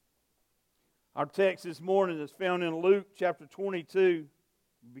Our text this morning is found in Luke chapter 22.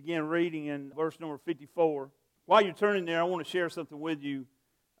 We begin reading in verse number 54. While you're turning there, I want to share something with you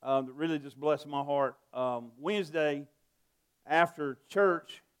that really just blessed my heart. Wednesday, after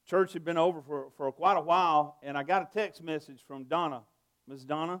church had been over for quite a while, and I got a text message from Donna, Miss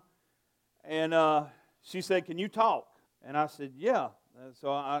Donna, and she said, "Can you talk?" And I said, "Yeah."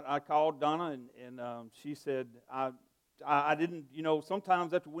 So I called Donna, and she said, I didn't,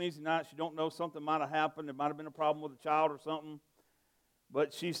 sometimes after Wednesday nights you don't know, something might have happened. There might have been a problem with a child or something.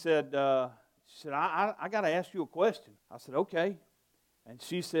 But she said, I got to ask you a question. I said, okay. And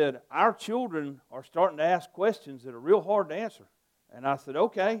she said, our children are starting to ask questions that are real hard to answer. And I said,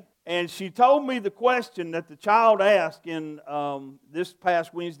 okay. And she told me the question that the child asked in this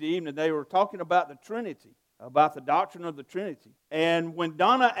past Wednesday evening. They were talking about the Trinity, about the doctrine of the Trinity. And when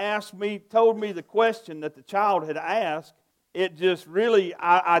Donna told me the question that the child had asked, it just really,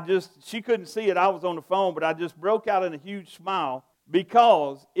 she couldn't see it, I was on the phone, but I just broke out in a huge smile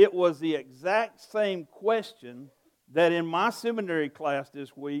because it was the exact same question that in my seminary class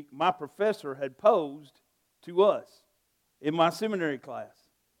this week, my professor had posed to us in my seminary class.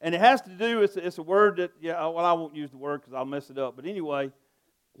 And it has to do, it's a word that, I won't use the word because I'll mess it up. But anyway,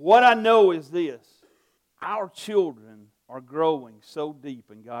 what I know is this. Our children are growing so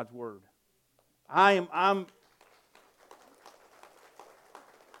deep in God's Word. And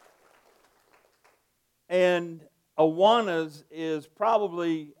Awanas is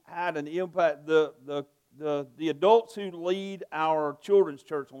probably had an impact. The adults who lead our children's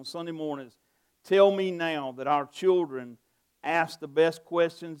church on Sunday mornings tell me now that our children ask the best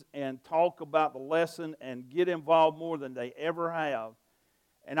questions and talk about the lesson and get involved more than they ever have.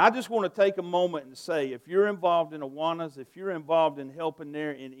 And I just want to take a moment and say, if you're involved in Awanas, if you're involved in helping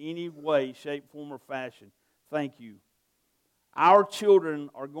there in any way, shape, form, or fashion, thank you. Our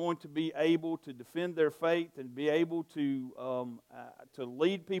children are going to be able to defend their faith and be able to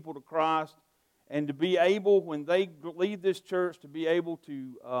lead people to Christ, and to be able, when they lead this church, to be able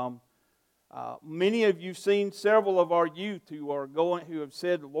to. Many of you've seen several of our youth who have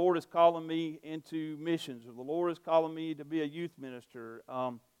said, "The Lord is calling me into missions," or "The Lord is calling me to be a youth minister."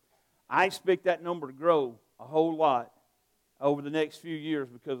 I expect that number to grow a whole lot over the next few years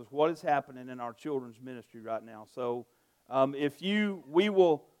because of what is happening in our children's ministry right now. So. Awanas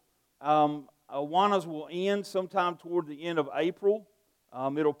will end sometime toward the end of April.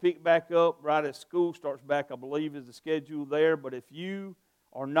 It'll pick back up right as school starts back, I believe, is the schedule there. But if you're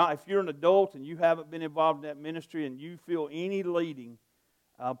an adult and you haven't been involved in that ministry and you feel any leading,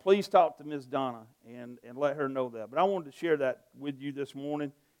 please talk to Ms. Donna and let her know that. But I wanted to share that with you this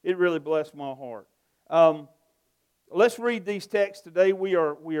morning. It really blessed my heart. Let's read these texts today. We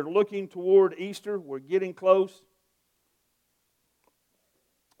are looking toward Easter. We're getting close.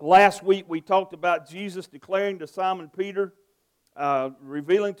 Last week we talked about Jesus declaring to Simon Peter,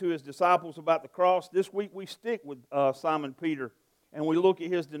 revealing to his disciples about the cross. This week we stick with Simon Peter and we look at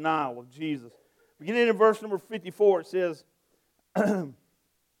his denial of Jesus. Beginning in verse number 54, it says, Then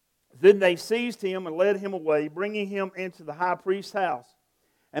they seized him and led him away, bringing him into the high priest's house.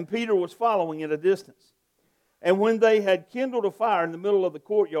 And Peter was following at a distance. And when they had kindled a fire in the middle of the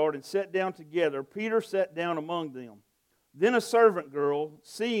courtyard and sat down together, Peter sat down among them. Then a servant girl,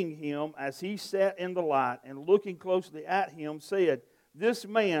 seeing him as he sat in the light and looking closely at him, said, This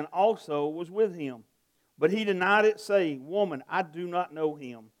man also was with him. But he denied it, saying, Woman, I do not know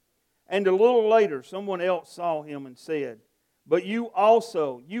him. And a little later, someone else saw him and said, But you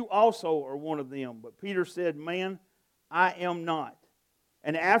also are one of them. But Peter said, Man, I am not.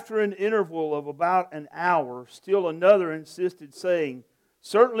 And after an interval of about an hour, still another insisted, saying,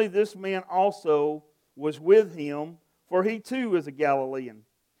 Certainly this man also was with him, for he too is a Galilean.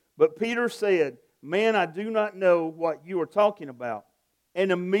 But Peter said, Man, I do not know what you are talking about. And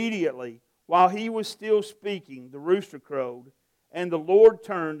immediately, while he was still speaking, the rooster crowed, and the Lord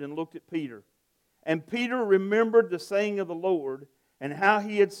turned and looked at Peter. And Peter remembered the saying of the Lord, and how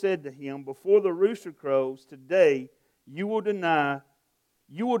he had said to him, Before the rooster crows, today you will deny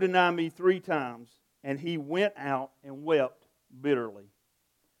me 3 times. And he went out and wept bitterly.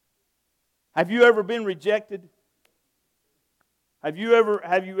 Have you ever been rejected? Have you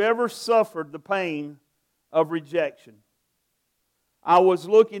ever suffered the pain of rejection? I was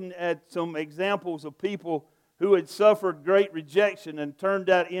looking at some examples of people who had suffered great rejection and turned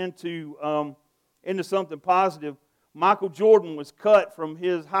that into something positive. Michael Jordan was cut from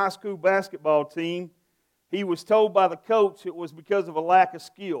his high school basketball team. He was told by the coach it was because of a lack of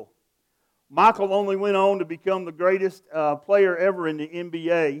skill. Michael only went on to become the greatest player ever in the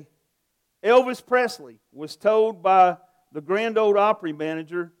NBA. Elvis Presley was told by the Grand Ole Opry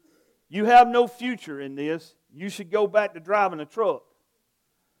manager You have no future in this. You should go back to driving a truck.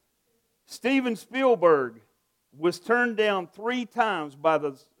 Steven Spielberg was turned down 3 times by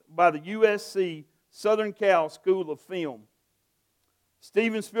the USC Southern Cal School of Film.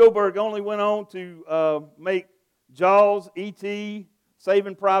 Steven Spielberg only went on to make Jaws, E.T.,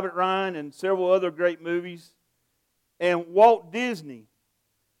 Saving Private Ryan, and several other great movies. And Walt Disney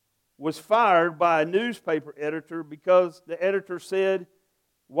was fired by a newspaper editor because the editor said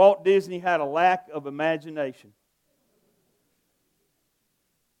Walt Disney had a lack of imagination.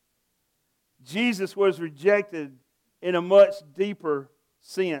 Jesus was rejected in a much deeper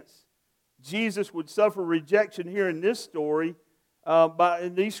sense. Jesus would suffer rejection here in this story,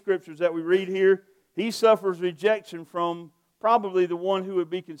 in these scriptures that we read here. He suffers rejection from probably the one who would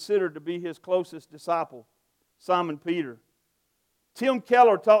be considered to be his closest disciple, Simon Peter. Tim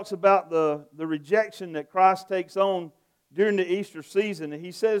Keller talks about the rejection that Christ takes on during the Easter season. And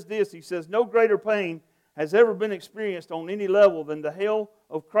he says this, he says, "No greater pain has ever been experienced on any level than the hell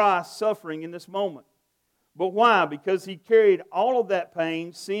of Christ suffering in this moment. But why? Because He carried all of that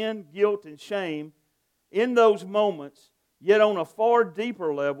pain, sin, guilt, and shame in those moments, yet on a far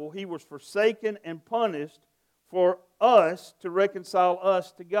deeper level, He was forsaken and punished for us to reconcile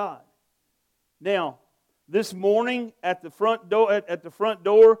us to God." Now, this morning at the front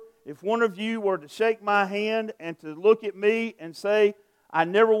door, if one of you were to shake my hand and to look at me and say, "I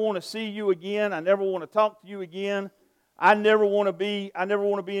never want to see you again. I never want to talk to you again. I never want to be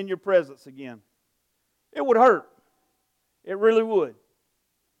in your presence again," it would hurt. It really would.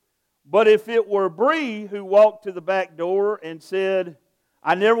 But if it were Bree who walked to the back door and said,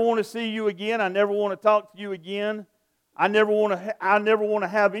 "I never want to see you again. I never want to talk to you again. I never want to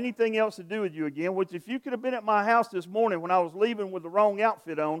have anything else to do with you again," which if you could have been at my house this morning when I was leaving with the wrong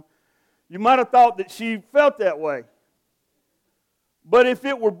outfit on, you might have thought that she felt that way. But if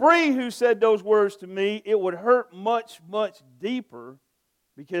it were Bree who said those words to me, it would hurt much, much deeper,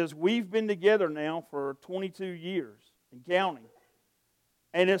 because we've been together now for 22 years and counting.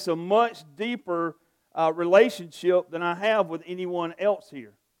 And it's a much deeper relationship than I have with anyone else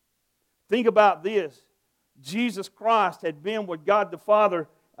here. Think about this. Jesus Christ had been with God the Father.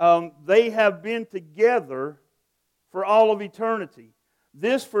 They have been together for all of eternity.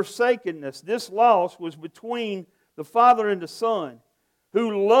 This forsakenness, this loss was between the Father and the Son,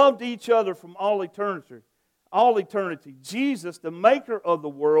 who loved each other from all eternity. All eternity. Jesus, the maker of the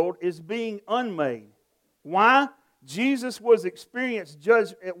world, is being unmade. Why? Jesus was experiencing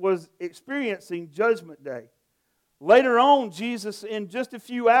Judgment Day. Later on, Jesus, in just a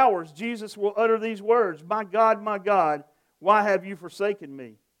few hours, Jesus will utter these words, my God, why have you forsaken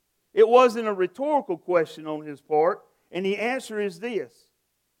me?" It wasn't a rhetorical question on His part, and the answer is this.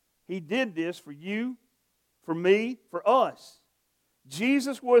 He did this for you, for me, for us.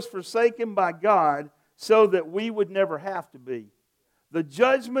 Jesus was forsaken by God so that we would never have to be. The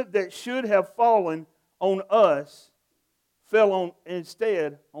judgment that should have fallen on us fell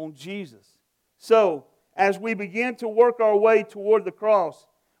instead on Jesus. So, as we begin to work our way toward the cross,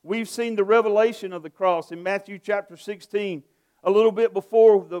 we've seen the revelation of the cross in Matthew chapter 16. A little bit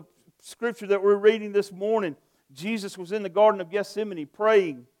before the scripture that we're reading this morning, Jesus was in the Garden of Gethsemane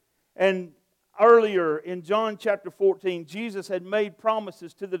praying. And earlier in John chapter 14, Jesus had made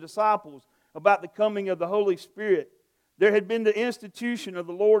promises to the disciples about the coming of the Holy Spirit. There had been the institution of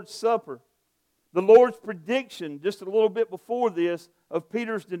the Lord's Supper. The Lord's prediction just a little bit before this of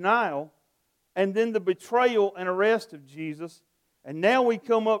Peter's denial, and then the betrayal and arrest of Jesus. And now we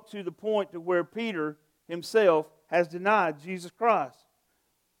come up to the point to where Peter himself has denied Jesus Christ.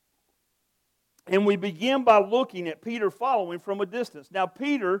 And we begin by looking at Peter following from a distance. Now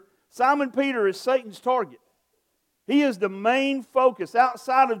Simon Peter is Satan's target. He is the main focus.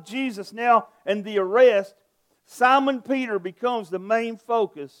 Outside of Jesus now and the arrest, Simon Peter becomes the main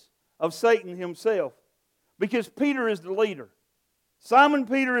focus of Satan himself. Because Peter is the leader. Simon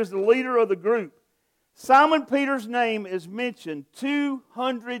Peter is the leader of the group. Simon Peter's name is mentioned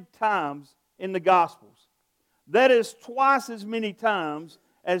 200 times in the Gospels. That is twice as many times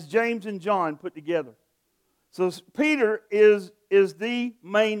as James and John put together. So Peter is the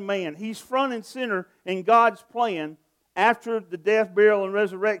main man. He's front and center in God's plan after the death, burial, and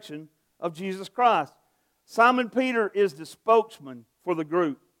resurrection of Jesus Christ. Simon Peter is the spokesman for the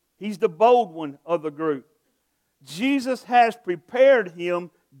group. He's the bold one of the group. Jesus has prepared him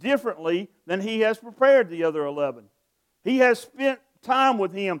differently than He has prepared the other 11. He has spent time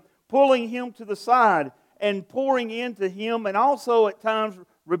with him, pulling him to the side and pouring into him, and also at times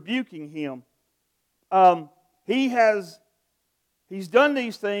rebuking him. He's done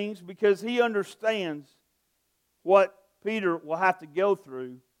these things because He understands what Peter will have to go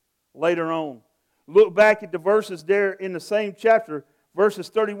through later on. Look back at the verses there in the same chapter, verses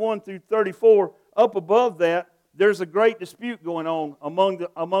 31 through 34. Up above that, there's a great dispute going on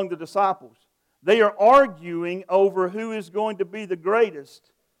among the disciples. They are arguing over who is going to be the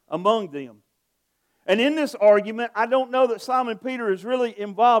greatest among them. And in this argument, I don't know that Simon Peter is really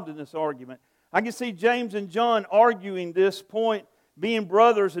involved in this argument. I can see James and John arguing this point, being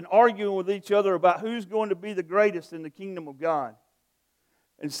brothers and arguing with each other about who's going to be the greatest in the kingdom of God.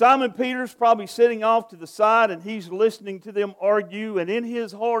 And Simon Peter's probably sitting off to the side and he's listening to them argue. And in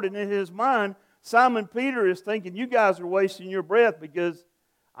his heart and in his mind, Simon Peter is thinking, you guys are wasting your breath because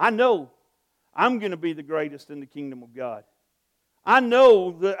I know I'm going to be the greatest in the kingdom of God. I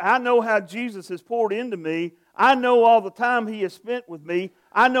know how Jesus has poured into me. I know all the time He has spent with me.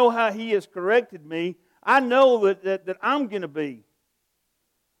 I know how He has corrected me. I know that I'm going to be.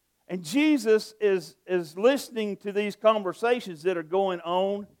 And Jesus is listening to these conversations that are going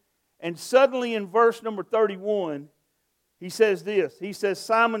on. And suddenly in verse number 31, He says this. He says,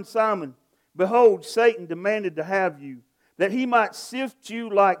 Simon, Simon, behold, Satan demanded to have you, that he might sift you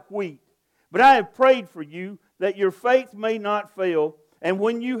like wheat. But I have prayed for you, that your faith may not fail. And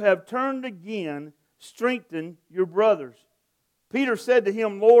when you have turned again, strengthen your brothers. Peter said to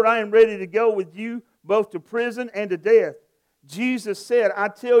him, Lord, I am ready to go with you, both to prison and to death. Jesus said, I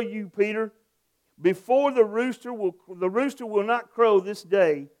tell you, Peter, before the rooster will not crow this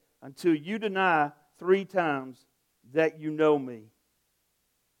day until you deny 3 times that you know me.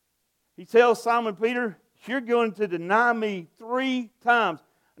 He tells Simon Peter, you're going to deny me 3 times.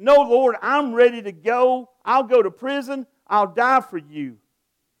 No, Lord, I'm ready to go. I'll go to prison. I'll die for you.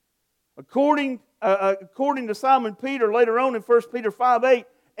 According to Simon Peter, later on in 1 Peter 5:8,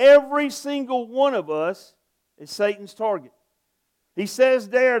 every single one of us is Satan's target. He says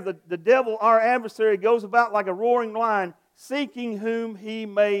there, the devil, our adversary, goes about like a roaring lion, seeking whom he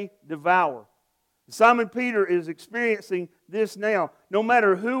may devour. Simon Peter is experiencing this now. No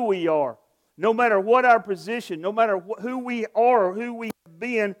matter who we are, no matter what our position, no matter who we are or who we have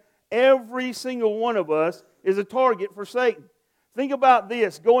been, every single one of us is a target for Satan. Think about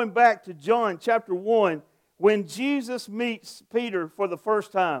this, going back to John chapter 1, when Jesus meets Peter for the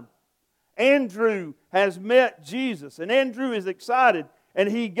first time. Andrew has met Jesus, and Andrew is excited, and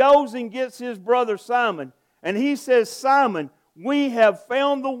he goes and gets his brother Simon, and he says, Simon, we have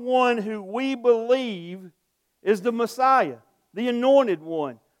found the one who we believe is the Messiah, the anointed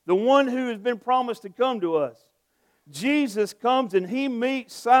one, the one who has been promised to come to us. Jesus comes and he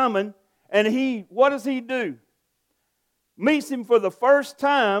meets Simon, and what does he do? Meets him for the first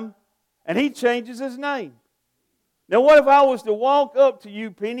time, and he changes his name. Now, what if I was to walk up to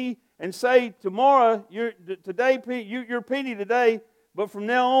you, Penny, and say, tomorrow, you're Penny today, but from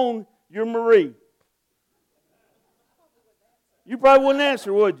now on, you're Marie? You probably wouldn't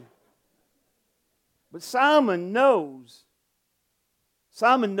answer, would you? But Simon knows.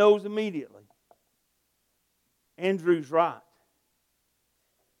 Simon knows immediately. Andrew's right.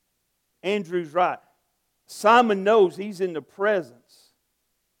 Andrew's right. Simon knows he's in the presence.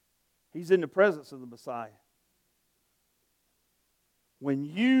 He's in the presence of the Messiah. When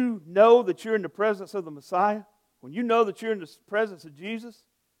you know that you're in the presence of the Messiah, when you know that you're in the presence of Jesus,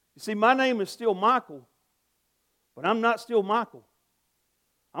 you see, my name is still Michael, but I'm not still Michael.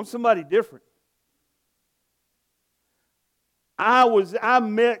 I'm somebody different. I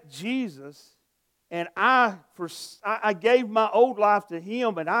met Jesus, and I gave my old life to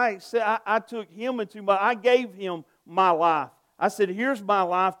Him, and I took Him I gave Him my life. I said, here's my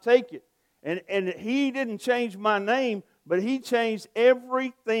life, take it. And He didn't change my name, but He changed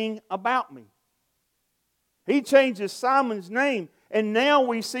everything about me. He changes Simon's name. And now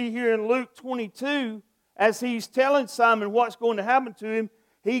we see here in Luke 22, as He's telling Simon what's going to happen to him,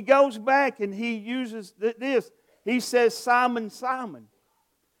 He goes back and He uses this. He says, Simon, Simon.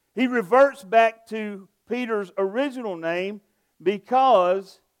 He reverts back to Peter's original name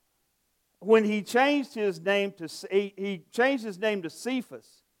because when he changed his name to Cephas,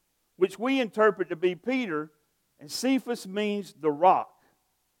 which we interpret to be Peter, and Cephas means the rock.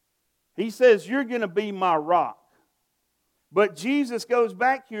 He says, you're going to be my rock. But Jesus goes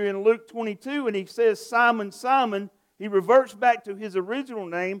back here in Luke 22 and He says, Simon, Simon. He reverts back to His original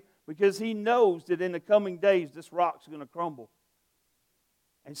name because He knows that in the coming days this rock's going to crumble.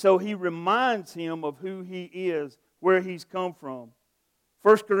 And so He reminds him of who he is, where he's come from.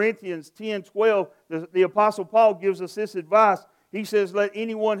 1 Corinthians 10:12, the Apostle Paul gives us this advice. He says, let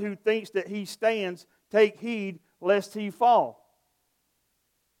anyone who thinks that he stands take heed lest he fall.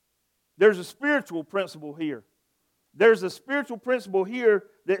 There's a spiritual principle here. There's a spiritual principle here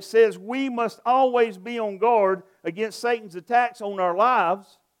that says we must always be on guard against Satan's attacks on our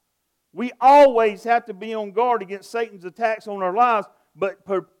lives, We always have to be on guard against Satan's attacks on our lives, but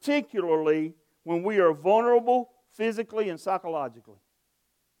particularly when we are vulnerable physically and psychologically.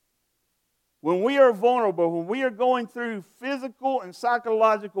 When we are vulnerable, when we are going through physical and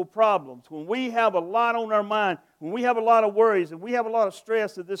psychological problems, when we have a lot on our mind, when we have a lot of worries and we have a lot of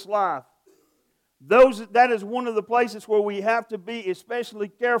stress of this life, that is one of the places where we have to be especially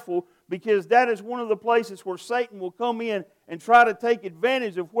careful, because that is one of the places where Satan will come in and try to take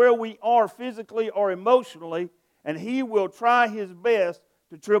advantage of where we are physically or emotionally, and he will try his best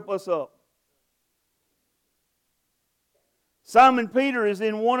to trip us up. Simon Peter is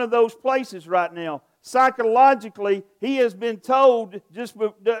in one of those places right now. Psychologically, he has been told, just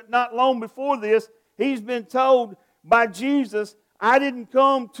not long before this, he's been told by Jesus, I didn't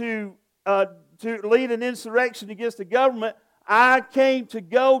come to lead an insurrection against the government. I came to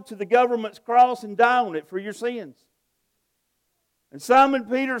go to the government's cross and die on it for your sins. And Simon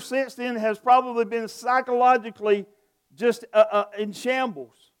Peter since then has probably been psychologically just in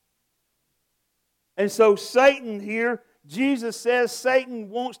shambles. And so Satan here, Jesus says Satan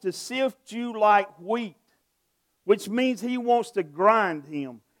wants to sift you like wheat, which means he wants to grind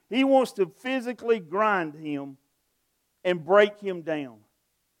him. He wants to physically grind him and break him down.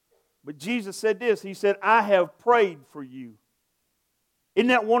 But Jesus said this, He said, I have prayed for you. Isn't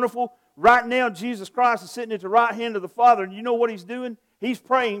that wonderful? Right now, Jesus Christ is sitting at the right hand of the Father, and you know what He's doing? He's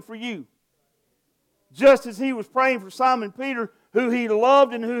praying for you. Just as He was praying for Simon Peter, who He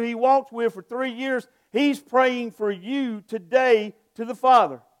loved and who He walked with for 3 years, He's praying for you today to the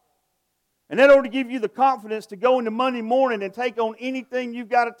Father. And that ought to give you the confidence to go into Monday morning and take on anything you've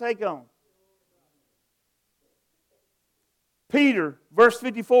got to take on. Peter, verse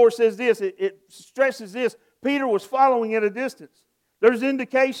 54 says this, it stresses this, Peter was following at a distance. There's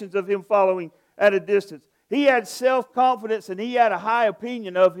indications of him following at a distance. He had self-confidence and he had a high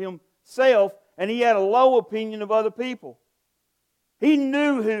opinion of himself, and he had a low opinion of other people. He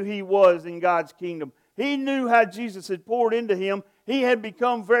knew who he was in God's kingdom. He knew how Jesus had poured into him. He had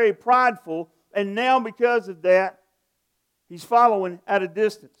become very prideful, and now because of that, he's following at a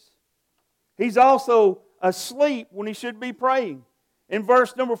distance. He's also asleep when he should be praying. In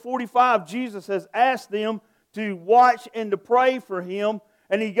verse number 45, Jesus has asked them to watch and to pray for him,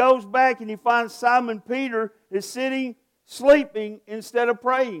 and he goes back and he finds Simon Peter is sitting, sleeping instead of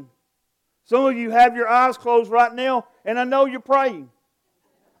praying. Some of you have your eyes closed right now, and I know you're praying.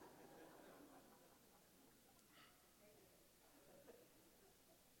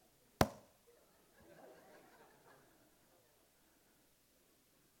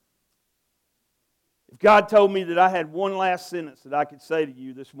 If God told me that I had one last sentence that I could say to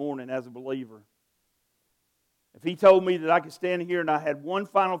you this morning as a believer, if He told me that I could stand here and I had one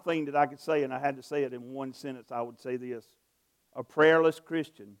final thing that I could say and I had to say it in one sentence, I would say this: a prayerless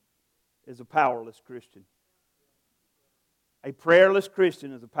Christian is a powerless Christian. A prayerless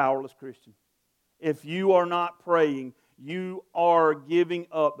Christian is a powerless Christian. If you are not praying, you are giving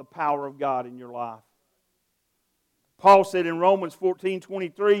up the power of God in your life. Paul said in Romans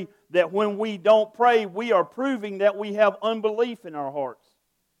 14:23 that when we don't pray, we are proving that we have unbelief in our hearts.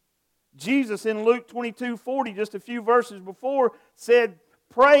 Jesus in Luke 22:40, just a few verses before, said,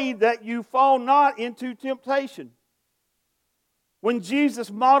 pray that you fall not into temptation. When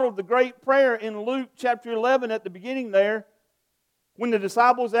Jesus modeled the great prayer in Luke chapter 11 at the beginning there, when the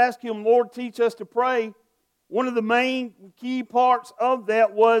disciples asked Him, Lord, teach us to pray, one of the main key parts of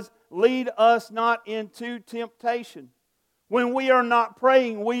that was, lead us not into temptation. When we are not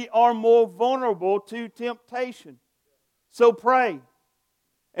praying, we are more vulnerable to temptation. So pray.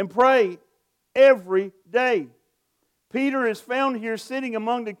 And pray every day. Peter is found here sitting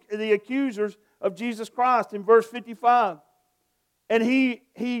among the accusers of Jesus Christ in verse 55. And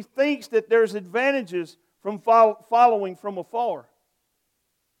he thinks that there's advantages from following from afar.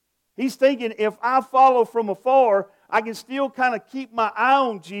 He's thinking, if I follow from afar, I can still kind of keep my eye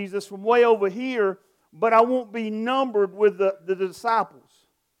on Jesus from way over here, but I won't be numbered with the disciples.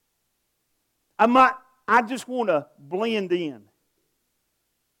 I just want to blend in.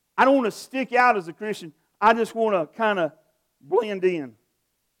 I don't want to stick out as a Christian. I just want to kind of blend in.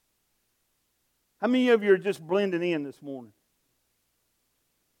 How many of you are just blending in this morning?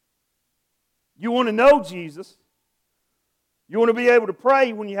 You want to know Jesus. You want to be able to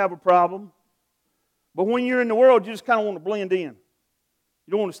pray when you have a problem. But when you're in the world, you just kind of want to blend in.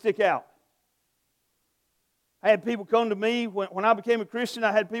 You don't want to stick out. I had people come to me, when I became a Christian,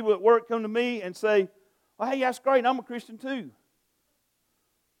 I had people at work come to me and say, oh, hey, that's great, I'm a Christian too.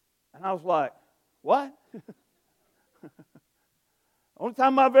 And I was like, what? Only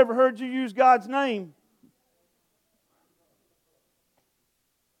time I've ever heard you use God's name.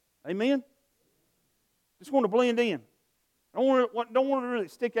 Amen? Just want to blend in. Don't want to really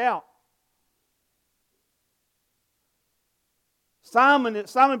stick out.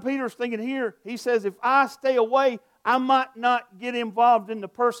 Simon Peter's thinking here, he says, if I stay away, I might not get involved in the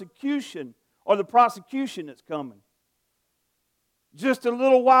persecution or the prosecution that's coming. Just a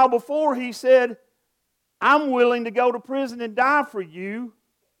little while before, he said, I'm willing to go to prison and die for you.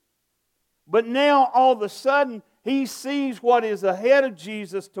 But now, all of a sudden, he sees what is ahead of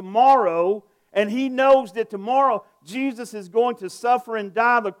Jesus tomorrow, and he knows that tomorrow Jesus is going to suffer and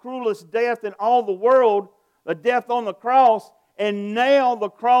die the cruelest death in all the world, the death on the cross. And now the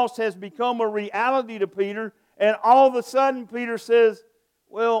cross has become a reality to Peter, and all of a sudden Peter says,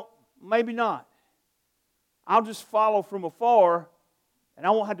 well, maybe not. I'll just follow from afar, and I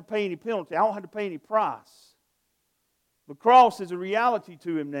won't have to pay any penalty. I won't have to pay any price. The cross is a reality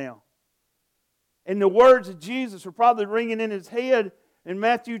to him now. And the words of Jesus are probably ringing in his head in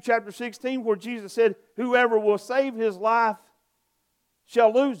Matthew chapter 16, where Jesus said, whoever will save his life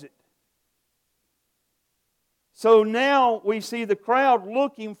shall lose it. So now we see the crowd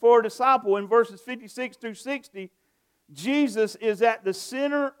looking for a disciple. In verses 56 through 60, Jesus is at the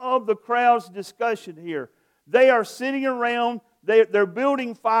center of the crowd's discussion here. They are sitting around, they're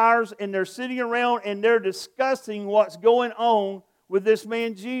building fires, and they're sitting around and they're discussing what's going on with this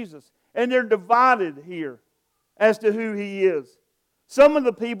man Jesus. And they're divided here as to who he is. Some of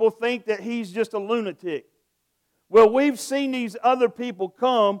the people think that he's just a lunatic. Well, we've seen these other people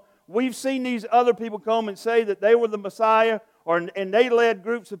come. We've seen these other people come and say that they were the Messiah, and they led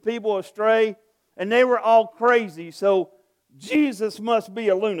groups of people astray, and they were all crazy, so Jesus must be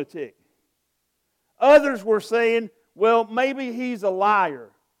a lunatic. Others were saying, well, maybe he's a liar.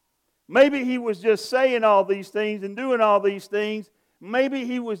 Maybe he was just saying all these things and doing all these things. Maybe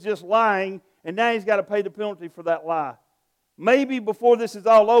he was just lying, and now he's got to pay the penalty for that lie. Maybe before this is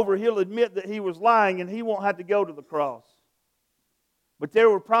all over, he'll admit that he was lying, and he won't have to go to the cross. But there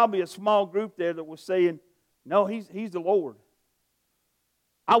were probably a small group there that was saying, no, he's the Lord.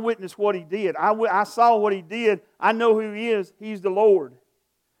 I witnessed what he did. I saw what he did. I know who he is. He's the Lord.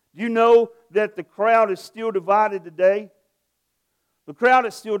 Do you know that the crowd is still divided today? The crowd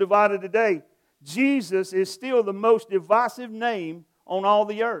is still divided today. Jesus is still the most divisive name on all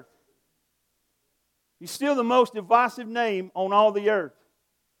the earth. He's still the most divisive name on all the earth.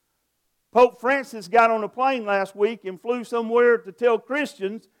 Pope Francis got on a plane last week and flew somewhere to tell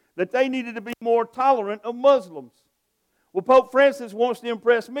Christians that they needed to be more tolerant of Muslims. Well, Pope Francis wants to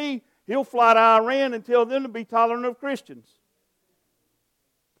impress me. He'll fly to Iran and tell them to be tolerant of Christians.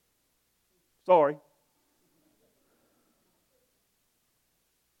 Sorry.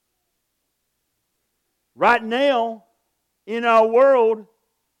 Right now, in our world,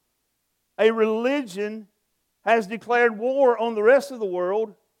 a religion has declared war on the rest of the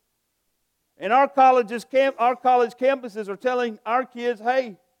world. And our college campuses are telling our kids,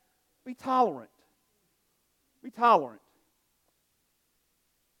 hey, be tolerant. Be tolerant.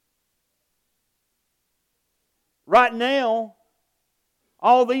 Right now,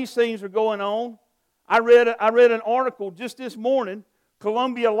 all these things are going on. I read an article just this morning.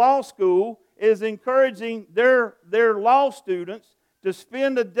 Columbia Law School is encouraging their law students to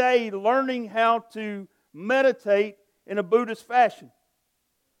spend a day learning how to meditate in a Buddhist fashion.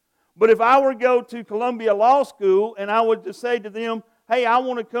 But if I were to go to Columbia Law School and I would just say to them, hey, I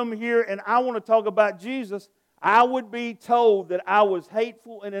want to come here and I want to talk about Jesus, I would be told that I was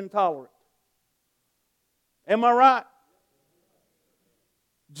hateful and intolerant. Am I right?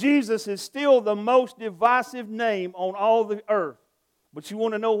 Jesus is still the most divisive name on all the earth. But you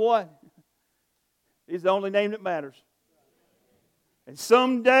want to know what? He's the only name that matters. And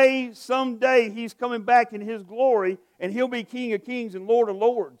someday He's coming back in His glory, and He'll be King of Kings and Lord of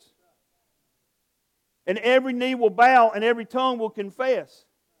Lords. And every knee will bow and every tongue will confess.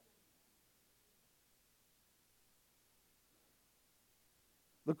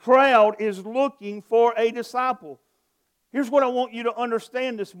 The crowd is looking for a disciple. Here's what I want you to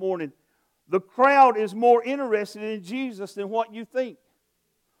understand this morning. The crowd is more interested in Jesus than what you think.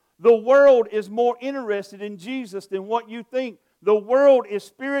 The world is more interested in Jesus than what you think. The world is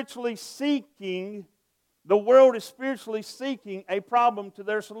spiritually seeking a problem to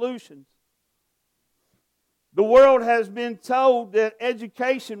their solutions. The world has been told that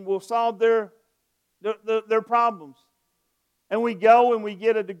education will solve their problems. And we go and we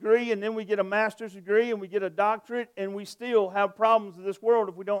get a degree, and then we get a master's degree, and we get a doctorate, and we still have problems in this world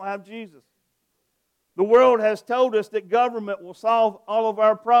if we don't have Jesus. The world has told us that government will solve all of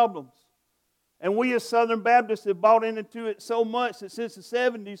our problems. And we as Southern Baptists have bought into it so much that since the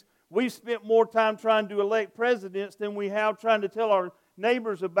 70s, we've spent more time trying to elect presidents than we have trying to tell our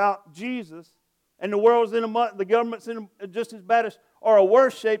neighbors about Jesus, and the world's in the government's in just as bad as, or a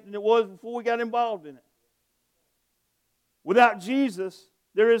worse shape than it was before we got involved in it. Without Jesus,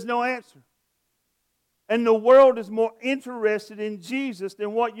 there is no answer. And the world is more interested in Jesus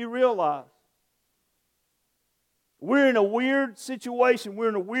than what you realize. We're in a weird situation. We're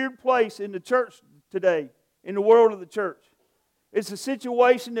in a weird place in the church today, in the world of the church. It's a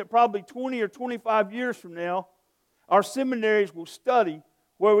situation that probably 20 or 25 years from now, our seminaries will study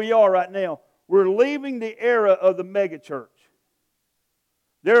where we are right now. We're leaving the era of the megachurch.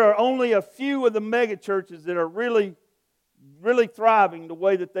 There are only a few of the megachurches that are really thriving the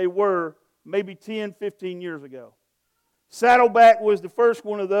way that they were maybe 10, 15 years ago. Saddleback was the first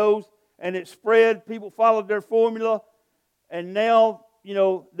one of those, and it spread. People followed their formula, and now,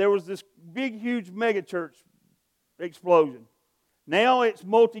 there was this big, huge megachurch explosion. Now it's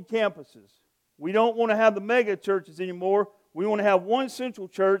multi-campuses. We don't want to have the megachurches anymore. We want to have one central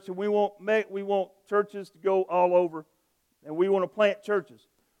church, and we want churches to go all over, and we want to plant churches,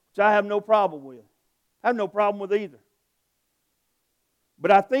 which I have no problem with. I have no problem with either. But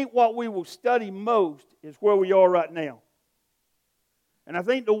I think what we will study most is where we are right now. And I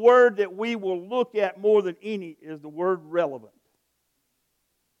think the word that we will look at more than any is the word relevant.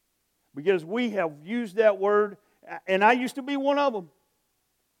 Because we have used that word, and I used to be one of them.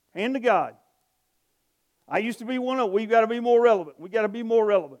 Hand to God. I used to be one of them. We've got to be more relevant. We've got to be more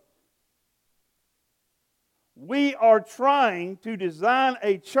relevant. We are trying to design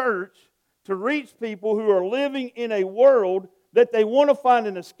a church to reach people who are living in a world that they want to find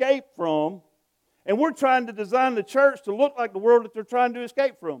an escape from, and we're trying to design the church to look like the world that they're trying to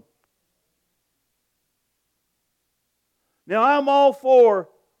escape from. Now, I'm all for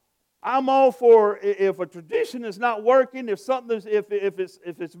if a tradition is not working, if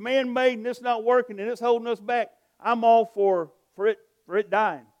it's man-made and it's not working and it's holding us back, I'm all for it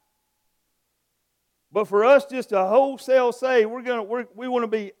dying. But for us just to wholesale say we want to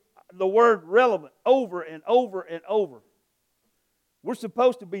be the word relevant over and over and over. We're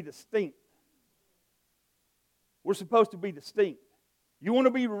supposed to be distinct. We're supposed to be distinct. You want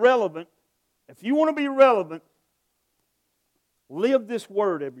to be relevant. If you want to be relevant, live this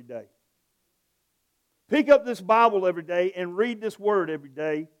word every day. Pick up this Bible every day and read this word every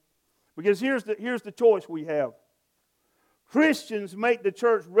day. Because here's the choice we have. Christians make the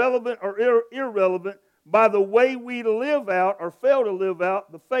church relevant or irrelevant by the way we live out or fail to live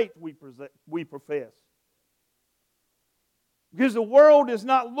out the faith we profess. Because the world is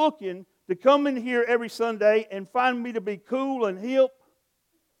not looking to come in here every Sunday and find me to be cool and hip.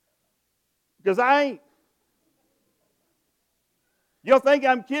 Because I ain't. Y'all think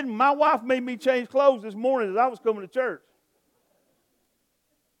I'm kidding? My wife made me change clothes this morning as I was coming to church.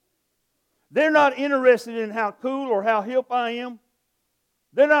 They're not interested in how cool or how hip I am.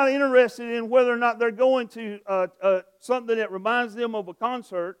 They're not interested in whether or not they're going to something that reminds them of a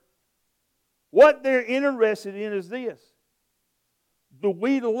concert. What they're interested in is this. Do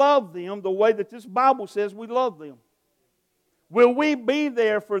we love them the way that this Bible says we love them? Will we be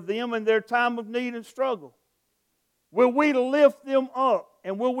there for them in their time of need and struggle? Will we lift them up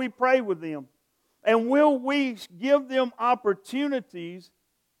and will we pray with them? And will we give them opportunities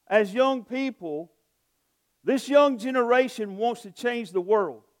as young people? This young generation wants to change the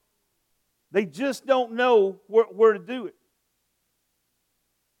world. They just don't know where to do it.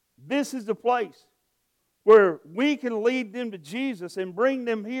 This is the place where we can lead them to Jesus and bring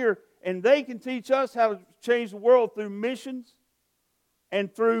them here, and they can teach us how to change the world through missions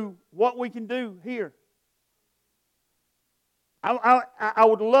and through what we can do here. I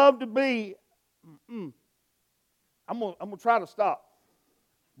would love to be, I'm gonna try to stop,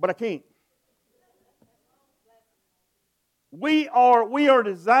 but I can't. We are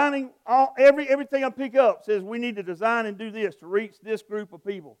designing, everything I pick up says we need to design and do this to reach this group of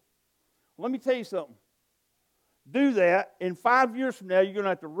people. Let me tell you something. Do that, in 5 years from now, you're going to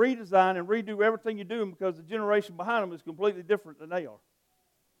have to redesign and redo everything you're doing because the generation behind them is completely different than they are.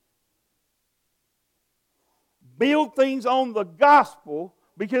 Build things on the gospel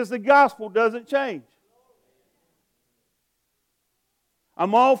because the gospel doesn't change.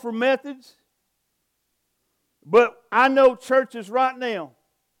 I'm all for methods, but I know churches right now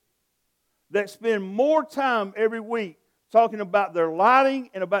that spend more time every week talking about their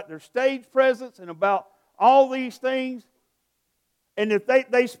lighting and about their stage presence and about all these things. And if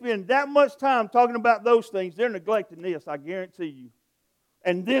they spend that much time talking about those things, they're neglecting this, I guarantee you.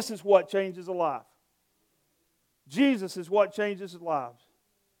 And this is what changes a life. Jesus is what changes lives.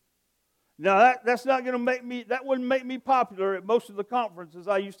 Now that's not going to make me, that wouldn't make me popular at most of the conferences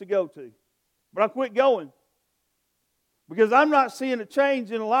I used to go to. But I quit going. Because I'm not seeing a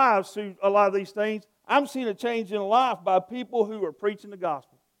change in lives through a lot of these things. I'm seeing a change in life by people who are preaching the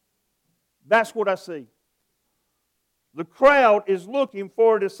gospel. That's what I see. The crowd is looking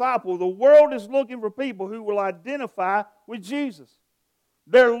for a disciple. The world is looking for people who will identify with Jesus.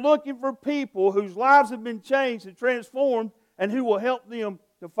 They're looking for people whose lives have been changed and transformed and who will help them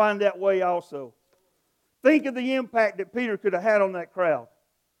to find that way also. Think of the impact that Peter could have had on that crowd.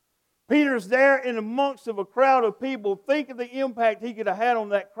 Peter's there in amongst of a crowd of people. Think of the impact he could have had on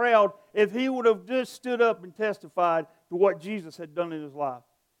that crowd if he would have just stood up and testified to what Jesus had done in his life,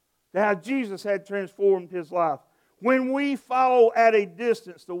 to how Jesus had transformed his life. When we follow at a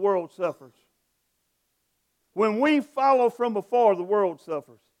distance, the world suffers. When we follow from afar, the world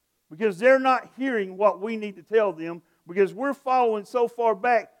suffers. Because they're not hearing what we need to tell them. Because we're following so far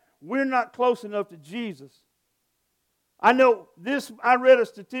back, we're not close enough to Jesus. I know this, I read a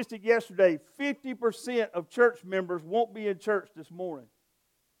statistic yesterday, 50% of church members won't be in church this morning.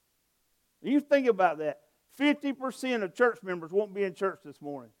 You think about that. 50% of church members won't be in church this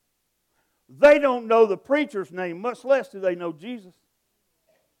morning. They don't know the preacher's name, much less do they know Jesus.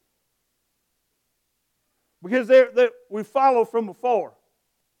 Because we follow from afar.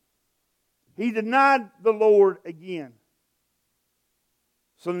 He denied the Lord again.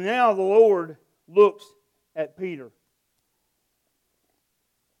 So now the Lord looks at Peter.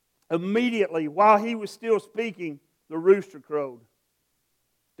 Immediately, while he was still speaking, the rooster crowed.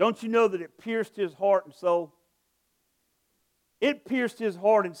 Don't you know that it pierced his heart and soul? It pierced his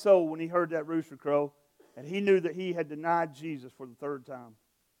heart and soul when he heard that rooster crow, and he knew that he had denied Jesus for the third time.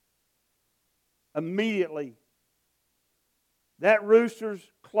 Immediately, that rooster's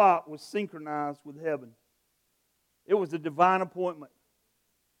clock was synchronized with heaven. It was a divine appointment.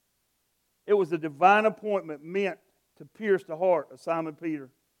 It was a divine appointment meant to pierce the heart of Simon Peter.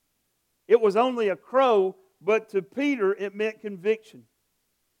 It was only a crow, but to Peter it meant conviction.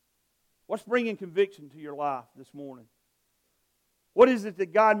 What's bringing conviction to your life this morning? What is it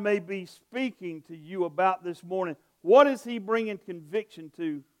that God may be speaking to you about this morning? What is He bringing conviction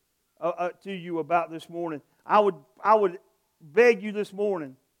to you about this morning? I would beg you this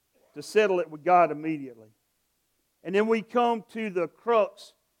morning to settle it with God immediately. And then we come to the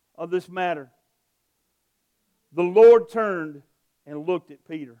crux of this matter. The Lord turned and looked at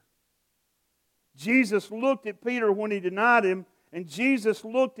Peter. Jesus looked at Peter when he denied Him, and Jesus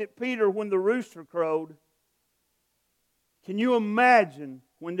looked at Peter when the rooster crowed. Can you imagine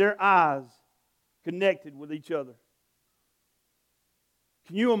when their eyes connected with each other?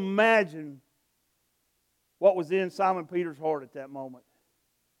 Can you imagine what was in Simon Peter's heart at that moment?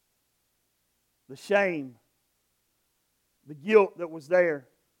 The shame, the guilt that was there.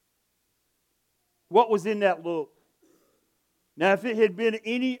 What was in that look? Now, if it had been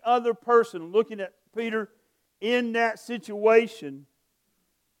any other person looking at Peter in that situation,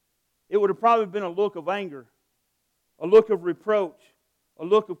 it would have probably been a look of anger, a look of reproach, a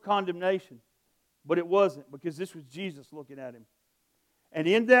look of condemnation. But it wasn't, because this was Jesus looking at him. And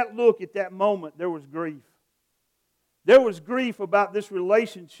in that look, at that moment, there was grief. There was grief about this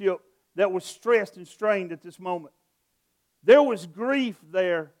relationship that was stressed and strained at this moment. There was grief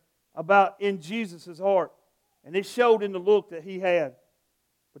there about in Jesus' heart. And it showed in the look that he had.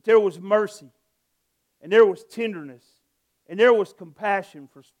 But there was mercy. And there was tenderness. And there was compassion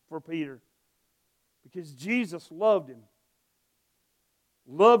for Peter. Because Jesus loved him.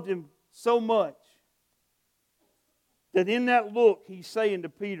 Loved him so much that in that look He's saying to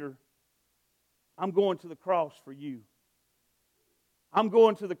Peter, I'm going to the cross for you. I'm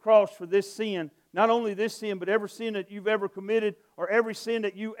going to the cross for this sin. Not only this sin, but every sin that you've ever committed or every sin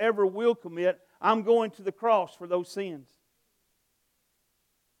that you ever will commit. I'm going to the cross for those sins.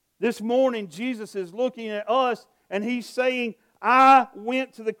 This morning, Jesus is looking at us and He's saying, I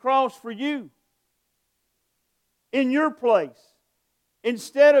went to the cross for you. In your place.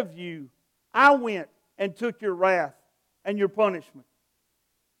 Instead of you, I went and took your wrath and your punishment.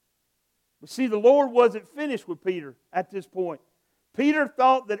 But see, the Lord wasn't finished with Peter at this point. Peter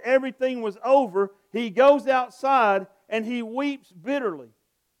thought that everything was over. He goes outside and he weeps bitterly.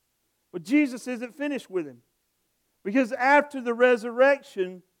 But Jesus isn't finished with him. Because after the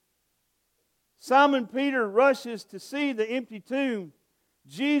resurrection, Simon Peter rushes to see the empty tomb.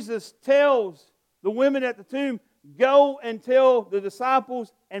 Jesus tells the women at the tomb, go and tell the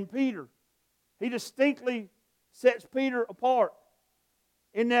disciples and Peter. He distinctly sets Peter apart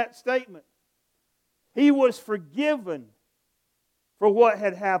in that statement. He was forgiven for what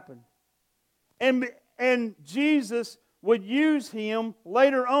had happened. And Jesus would use him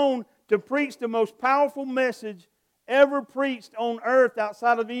later on to preach the most powerful message ever preached on earth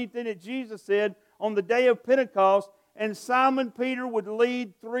outside of anything that Jesus said on the day of Pentecost. and Simon Peter would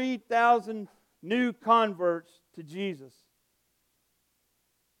lead 3,000 new converts to Jesus.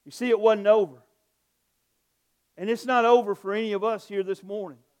 You see, it wasn't over. And it's not over for any of us here this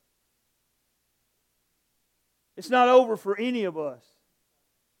morning. It's not over for any of us.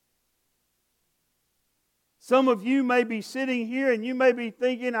 Some of you may be sitting here and you may be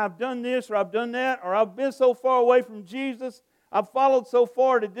thinking, I've done this or I've done that, or I've been so far away from Jesus, I've followed so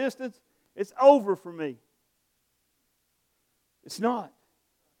far at a distance, it's over for me. It's not.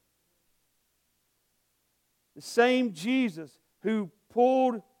 The same Jesus who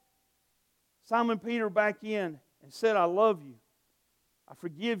pulled Simon Peter back in and said, I love you, I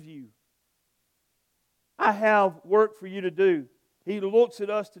forgive you, I have work for you to do. He looks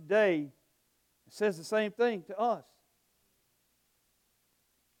at us today and says the same thing to us.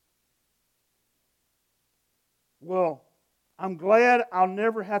 Well, I'm glad I'll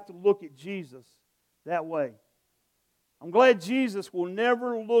never have to look at Jesus that way. I'm glad Jesus will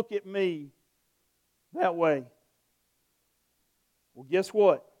never look at me that way. Well, guess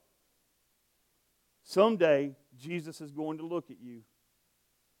what? Someday, Jesus is going to look at you.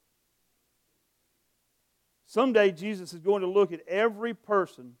 Someday, Jesus is going to look at every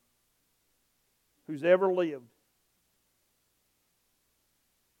person who's ever lived.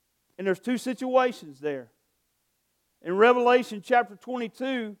 And there's two situations there. In Revelation chapter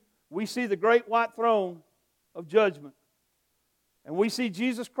 22, we see the great white throne of judgment. And we see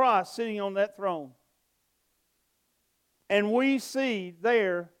Jesus Christ sitting on that throne. And we see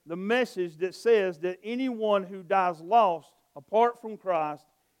there the message that says that anyone who dies lost apart from Christ,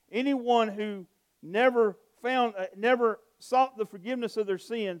 anyone who never sought the forgiveness of their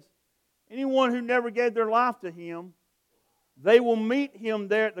sins, anyone who never gave their life to Him, they will meet Him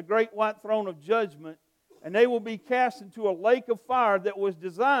there at the great white throne of judgment, and they will be cast into a lake of fire that was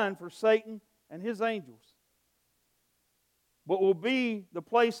designed for Satan and his angels, but will be the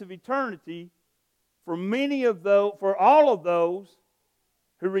place of eternity for all of those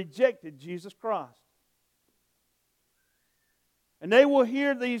who rejected Jesus Christ. And they will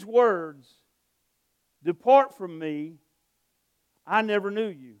hear these words, "Depart from me, I never knew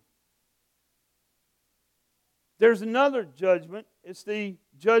you." There's another judgment. It's the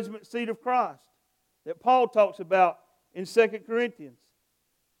judgment seat of Christ that Paul talks about in 2 Corinthians.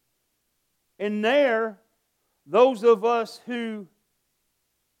 And there, those of us who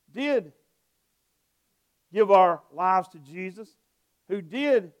did give our lives to Jesus, who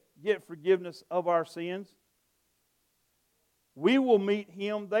did get forgiveness of our sins, we will meet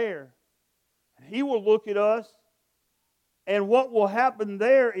Him there. He will look at us, and what will happen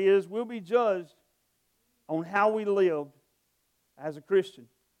there is we'll be judged on how we lived as a Christian.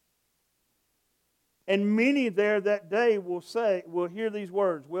 And many there that day will hear these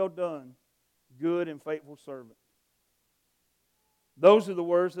words, "Well done, good and faithful servant." Those are the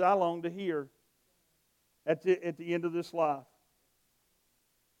words that I long to hear at the end of this life.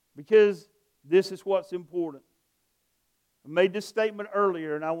 Because this is what's important. I made this statement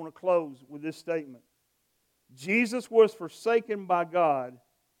earlier, and I want to close with this statement. Jesus was forsaken by God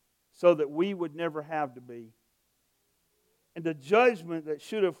so that we would never have to be. And the judgment that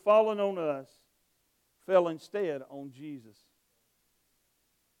should have fallen on us fell instead on Jesus.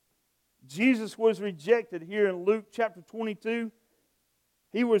 Jesus was rejected here in Luke chapter 22.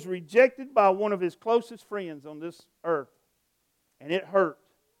 He was rejected by one of His closest friends on this earth. And it hurt.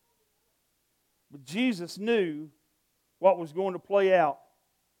 But Jesus knew what was going to play out.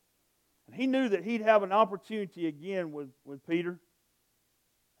 And He knew that He'd have an opportunity again with Peter.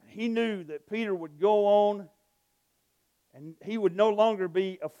 And He knew that Peter would go on and he would no longer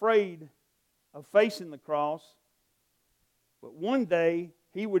be afraid of facing the cross. But one day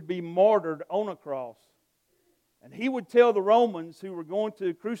he would be martyred on a cross. And he would tell the Romans who were going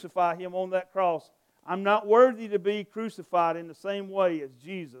to crucify Him on that cross, "I'm not worthy to be crucified in the same way as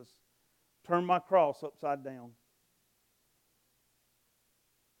Jesus. Turn my cross upside down."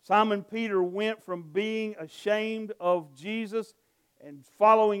 Simon Peter went from being ashamed of Jesus and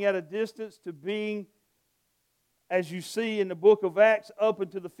following at a distance to being, as you see in the book of Acts, up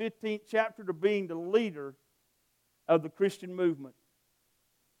into the 15th chapter, to being the leader of the Christian movement.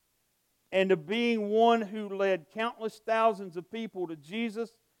 And to being one who led countless thousands of people to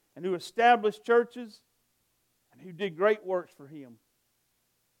Jesus and who established churches and who did great works for Him.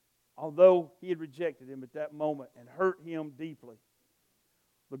 Although He had rejected him at that moment and hurt him deeply.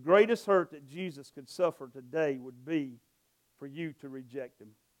 The greatest hurt that Jesus could suffer today would be for you to reject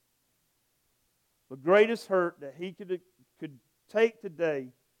Him. The greatest hurt that He could take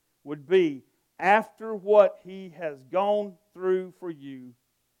today would be after what He has gone through for you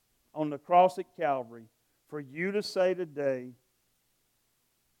on the cross at Calvary, for you to say today,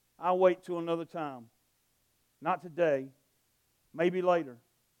 I'll wait till another time. Not today, maybe later.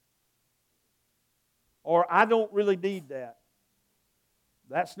 Or I don't really need that.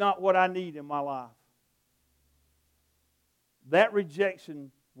 That's not what I need in my life. That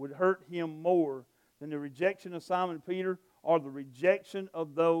rejection would hurt him more than the rejection of Simon Peter or the rejection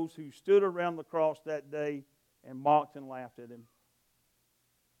of those who stood around the cross that day and mocked and laughed at him.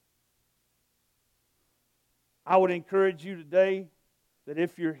 I would encourage you today that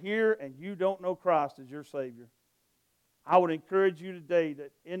if you're here and you don't know Christ as your Savior, I would encourage you today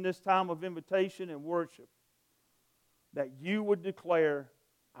that in this time of invitation and worship, that you would declare,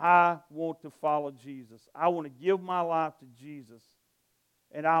 I want to follow Jesus. I want to give my life to Jesus,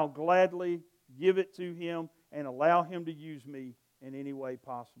 and I'll gladly give it to Him and allow Him to use me in any way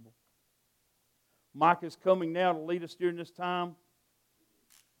possible. Mike is coming now to lead us during this time.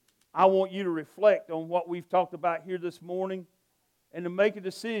 I want you to reflect on what we've talked about here this morning and to make a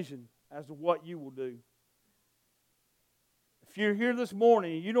decision as to what you will do. If you're here this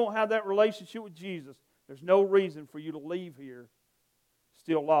morning and you don't have that relationship with Jesus, there's no reason for you to leave here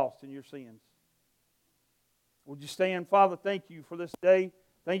still lost in your sins. Would you stand? Father, thank you for this day.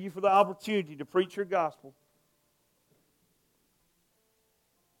 Thank you for the opportunity to preach your gospel.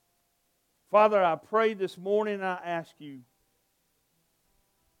 Father, I pray this morning and I ask you,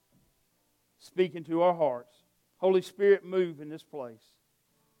 speak into our hearts. Holy Spirit, move in this place.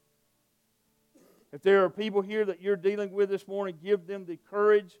 If there are people here that you're dealing with this morning, give them the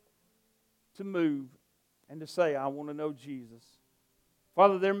courage to move and to say, I want to know Jesus.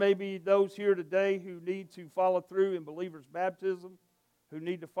 Father, there may be those here today who need to follow through in believers' baptism, who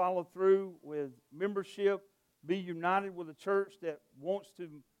need to follow through with membership, be united with a church that wants to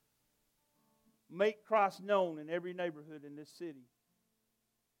make Christ known in every neighborhood in this city.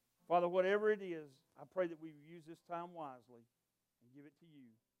 Father, whatever it is, I pray that we use this time wisely and give it to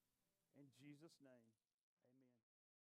you. In Jesus' name.